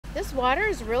This water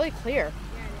is really clear.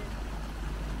 Yeah,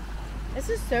 it This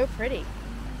is so pretty.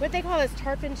 What they call this,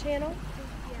 Tarpon Channel?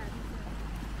 is. Yeah,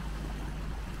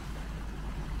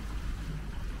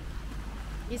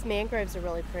 These mangroves are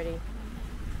really pretty.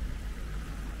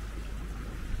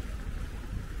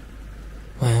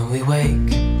 When we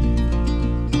wake,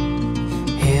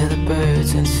 hear the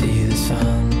birds and see the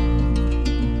sun.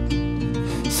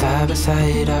 Side by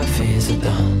side our fears are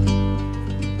done.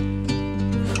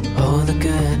 Oh, the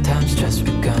good times just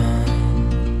begun.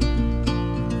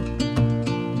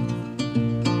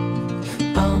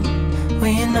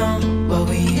 We know what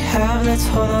we have, let's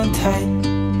hold on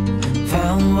tight.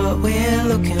 Found what we're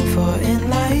looking for in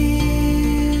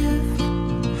life.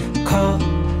 Call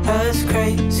us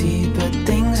crazy, but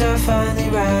things are finally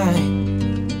right.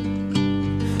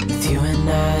 With you and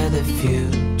I, the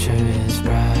future is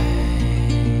bright.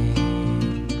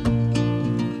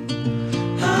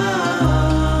 Oh,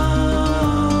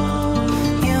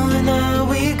 you and I,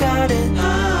 we got it.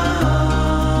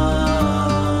 Oh,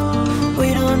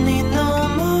 we don't need no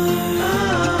more.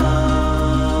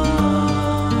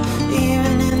 Oh,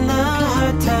 even in the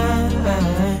hard times,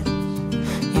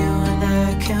 you and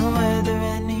I can weather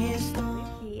any storm.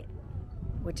 Key,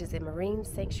 which is a marine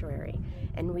sanctuary,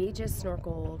 and we just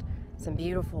snorkeled some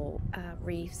beautiful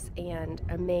reefs and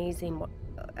amazing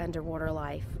underwater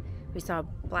life. We saw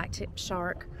black-tip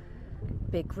shark,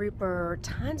 big grouper,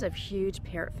 tons of huge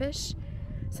parrotfish,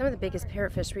 some of the biggest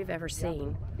parrotfish we've ever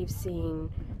seen. We've seen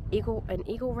an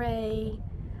eagle ray,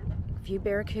 a few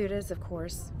barracudas, of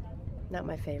course, not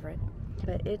my favorite,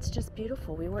 but it's just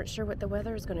beautiful. We weren't sure what the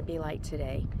weather is going to be like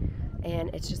today, and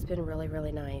it's just been really,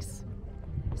 really nice.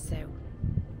 So,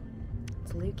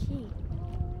 it's Lou Key.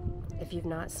 If you've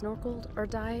not snorkeled or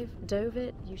dove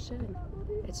it, you should.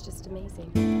 It's just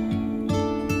amazing.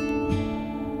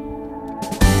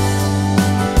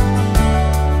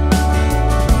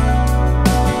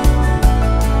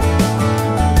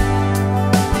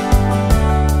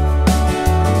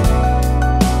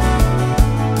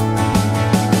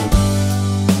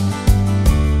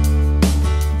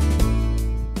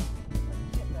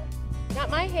 Not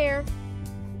my hair.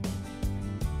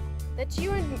 That's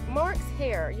you and Mark's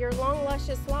hair, your long,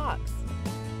 luscious locks.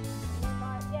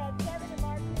 Yeah, it's Kevin and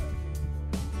Mark.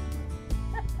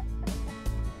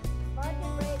 Mark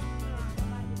and Ray.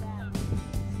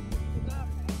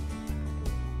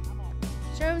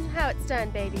 Show them how it's done,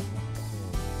 baby.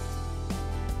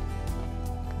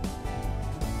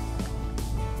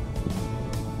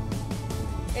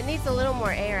 It needs a little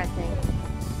more air, I think.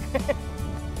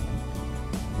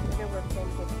 We're gonna work them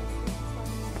good.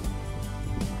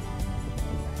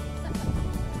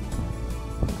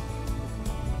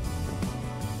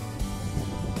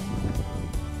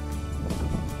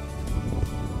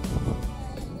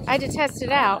 I had to test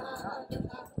it out. You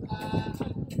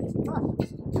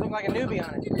look like a newbie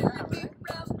on it.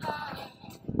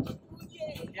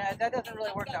 Yeah, that doesn't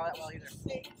really work out that well either.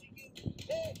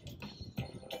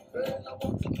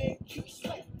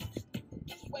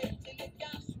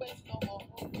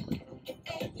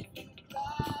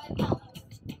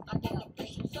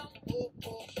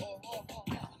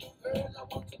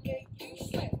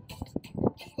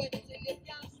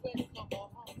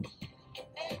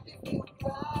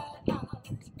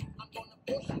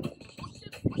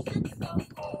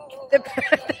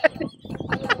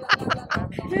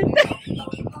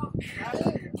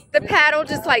 The paddle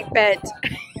just like bent.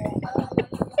 Go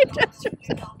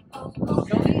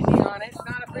easy on it. It's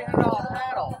not a $300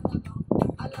 paddle.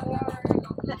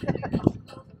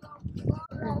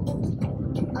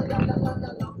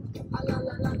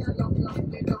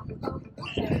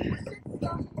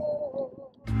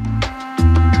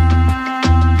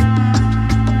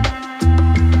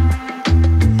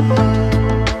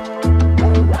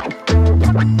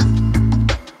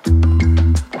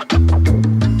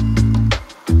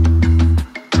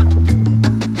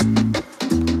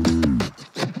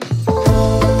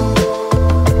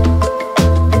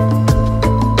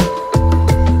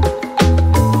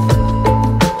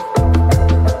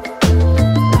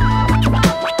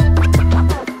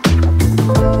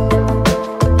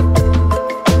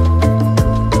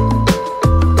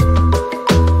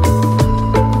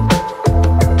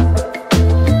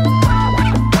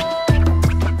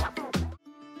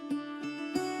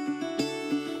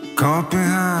 Caught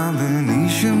behind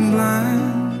Venetian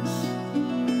blinds,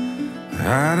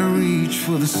 out of reach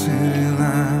for the city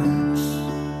lights.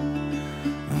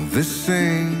 This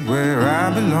ain't where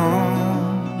I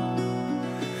belong.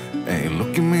 Hey, look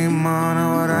at me,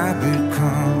 man, what I've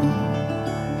become.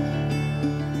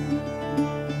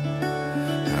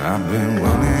 I've been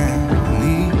running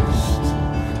east,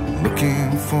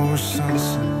 looking for a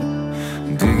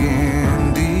sunset,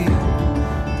 digging deep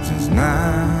since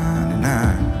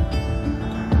 '99.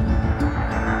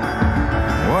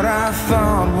 What I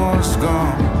thought was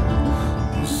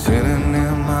gone was sitting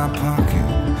in my pocket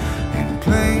in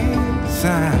plain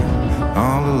sight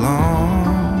all along.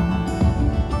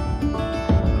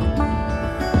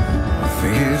 I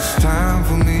think it's time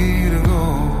for me to go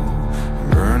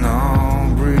and burn all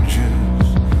bridges.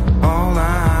 All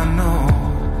I know,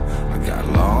 I got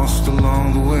lost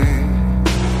along the way,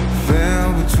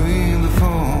 fell between the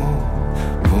foam,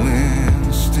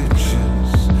 pulling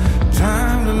stitches.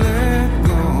 Time to let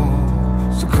go,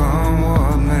 so come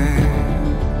what may.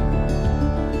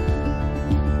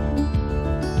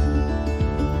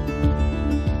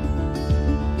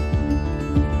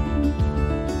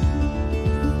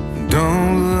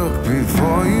 Don't look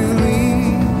before you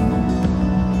leave.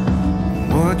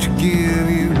 What you give,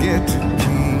 you get to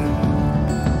keep.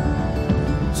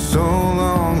 So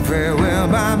long, farewell,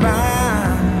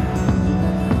 bye-bye.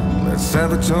 Let's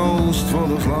have a toast for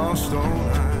those lost old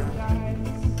eyes.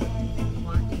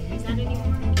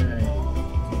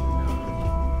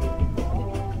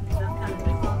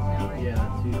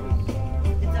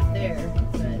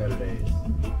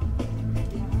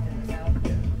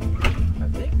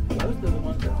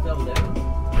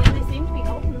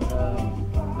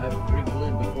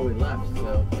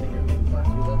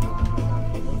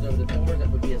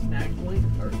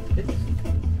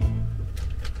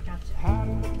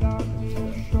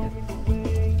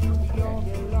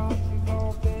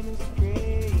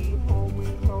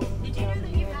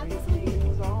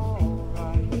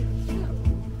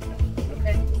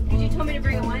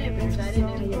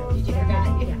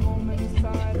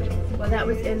 That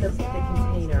was in the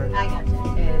container. I got you.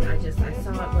 And I saw it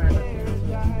when I looked at it.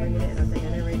 I was bringing it, and I was like, I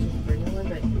never reached for new one,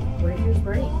 but what if yours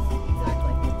breaks?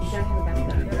 Exactly. You gotta have a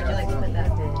backup. Would you like to put that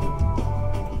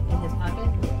in his pocket?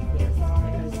 Yes.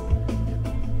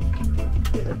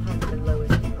 Put the pocket, the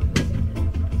lowest pocket.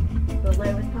 The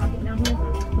lowest pocket down here?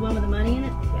 The one with the money in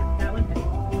it? Yeah, that one.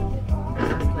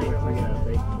 Later, we're gonna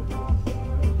take it.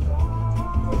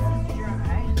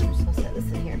 I'm just gonna set this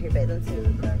in here. Here, babe, let's see.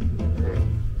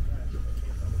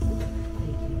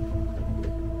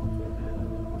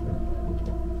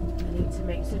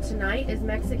 So tonight is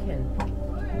Mexican.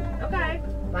 Okay.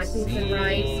 Black beans and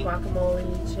rice,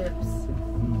 guacamole, chips,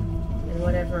 and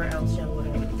whatever else y'all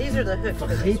want. These are the hooked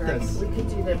cookies, right? We could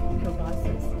do the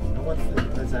kielbasas.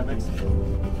 Is that Mexican?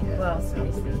 Yeah. Well,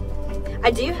 spicy.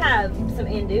 I do have some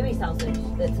andouille sausage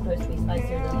that's supposed to be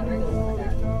spicier than the regular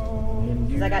one.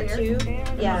 Because I got two.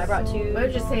 Yeah, I brought two. I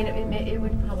was just saying it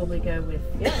would probably go with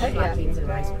black beans and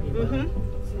rice pretty well.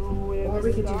 Or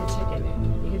we could do the chicken.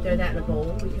 You could throw that in a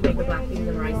bowl. We could make a black beans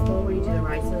and rice bowl where you do the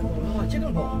rice in a bowl. Oh,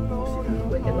 chicken bowl.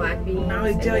 With the black beans.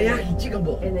 Chicken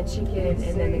bowl. And the chicken and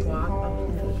then the guac.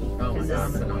 Oh,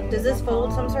 does this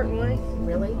fold some certain way?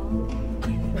 Really?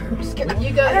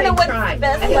 You go. I don't know what's the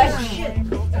best way. Shit.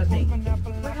 That was me.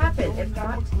 What happened? It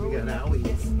popped? We got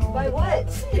owies. By what?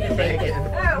 Bacon.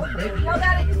 Oh, y'all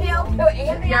got it peeled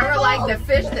and y'all were like the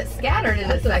fish that scattered in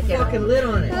a second. Fucking lid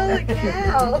on it. Holy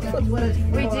cow.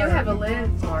 We do have a lid,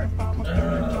 Mark.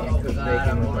 Because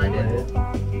I'm blinded.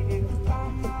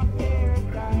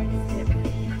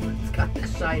 It's got the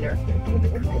shiner.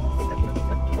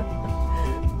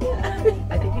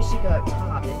 I think you should go up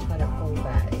top and try to hold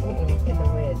that in the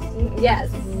lid.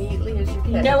 Yes. As neatly as you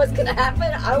can. You know what's gonna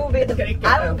happen? I will be the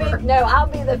I'll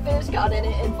be the fish caught in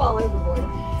it and fall overboard.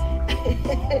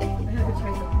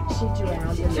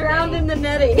 She drowned in the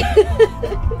netting.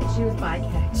 She was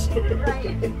bycatch. Right.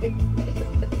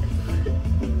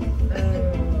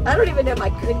 I don't even know if I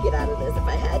could get out of this if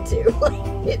I had to. Like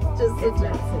it's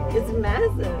massive. It's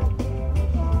massive.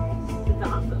 It's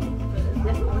awesome. But it's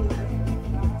definitely massive.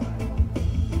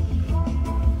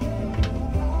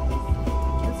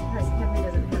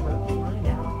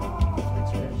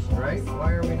 Right?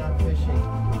 Why are we not fishing?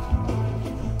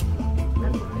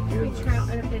 We trout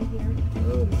up in here.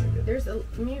 Oh my goodness. There's a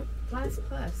Glass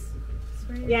Plus.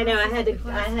 Yeah, no, I had to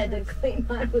clean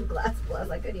mine with Glass Plus.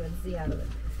 I couldn't even see out of it.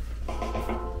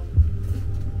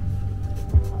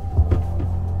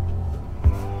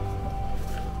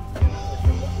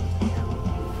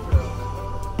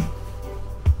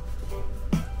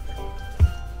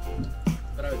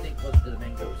 But I would think closer to the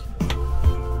mangoes.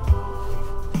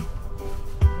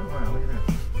 Oh wow, look at that.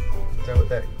 Is that what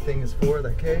that thing is for,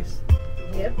 that case?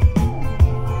 Yep.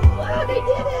 Wow, they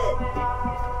did it!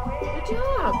 Good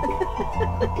job.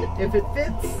 If it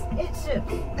fits. It should.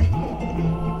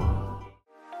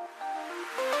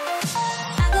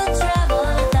 I could travel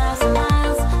 1,000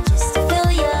 miles just to feel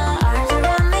your arms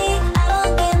around me. I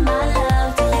won't give my life.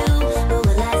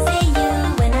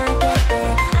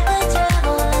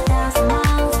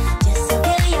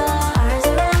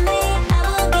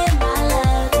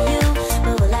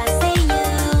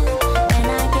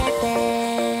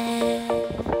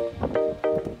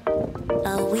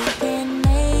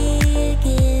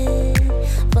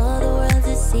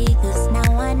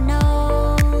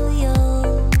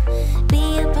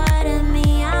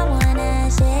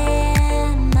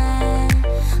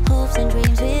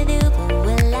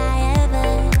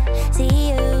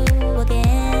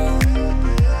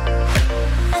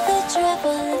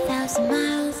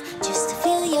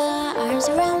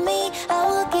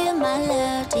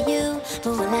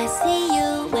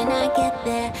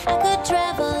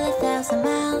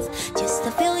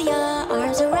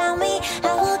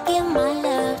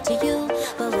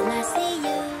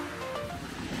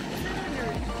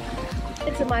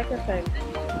 microphone.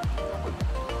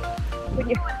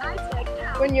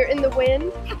 When you're in the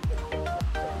wind.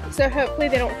 So hopefully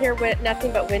they don't hear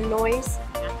nothing but wind noise.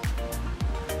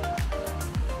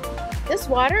 This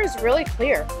water is really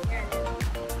clear.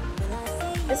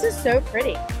 This is so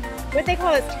pretty. What they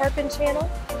call this, Tarpon Channel?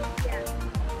 Yeah.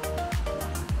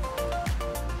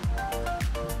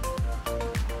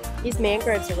 These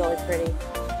mangroves are really pretty.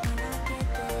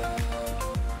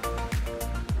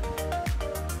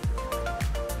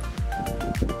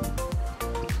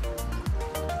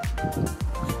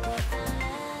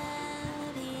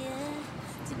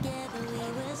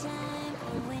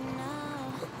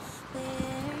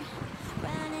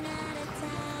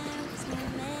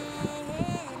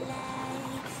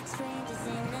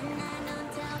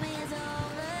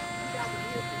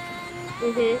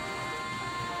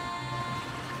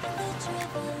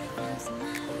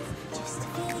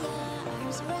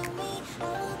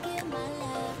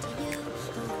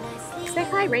 Say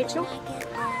hi, Rachel.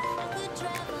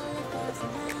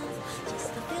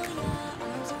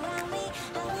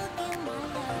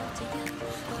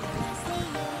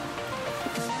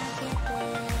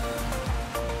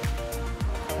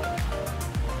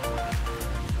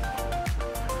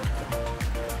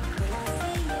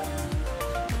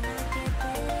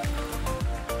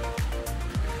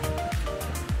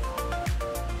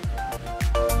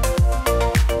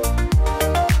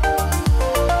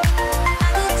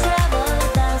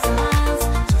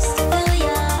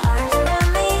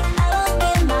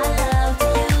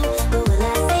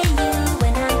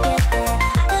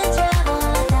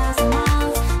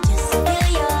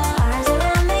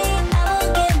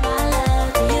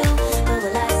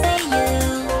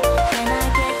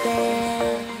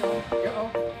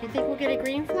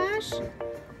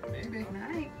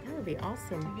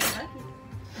 Awesome.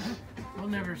 We'll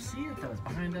never see it though. It's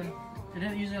behind the. It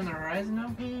isn't usually on the horizon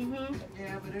though.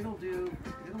 Yeah, but it'll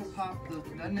pop the,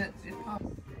 doesn't it? It pops.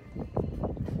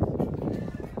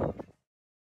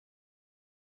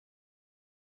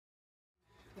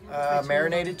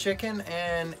 Marinated chicken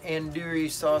and andouille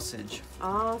sausage.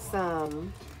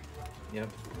 Awesome. Yep.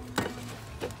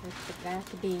 Let's put back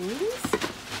the beans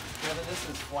Yeah, but this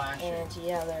is flashing. and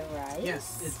yellow rice.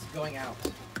 Yes, it's going out.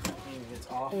 It's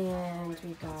off. And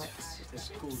we got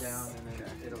It's cool down and then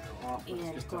it'll go off. When and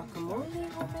it's just done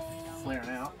guacamole flaring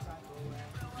out.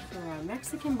 for our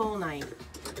Mexican bowl night.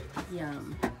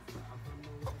 Yum.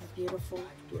 A beautiful,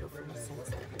 beautiful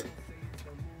sunset.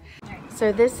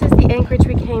 So this is the anchorage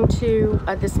we came to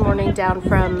this morning down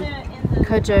from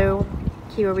Cudjoe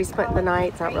Key where we spent the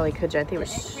night. It's not really Cudjoe, I think it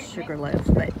was Sugarloaf,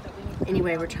 but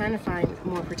anyway, we're trying to find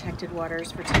more protected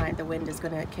waters for tonight. The wind is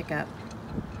going to kick up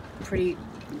pretty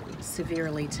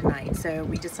severely tonight, so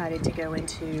we decided to go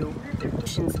into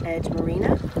Ocean's Edge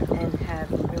Marina and have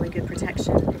really good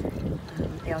protection.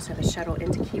 They also have a shuttle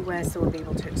into Key West, so we'll be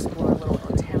able to explore a little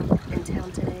in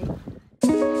town today.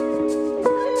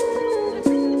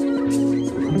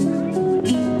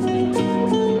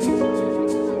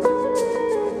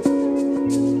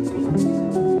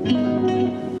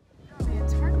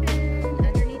 It's Tarpon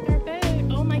underneath our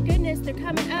boat. Oh my goodness, they're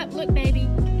coming up. Look, baby.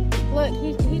 Look,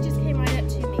 he just came right up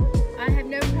to me. I have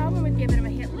no problem with giving him a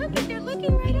hit. Look, they're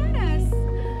looking right at us.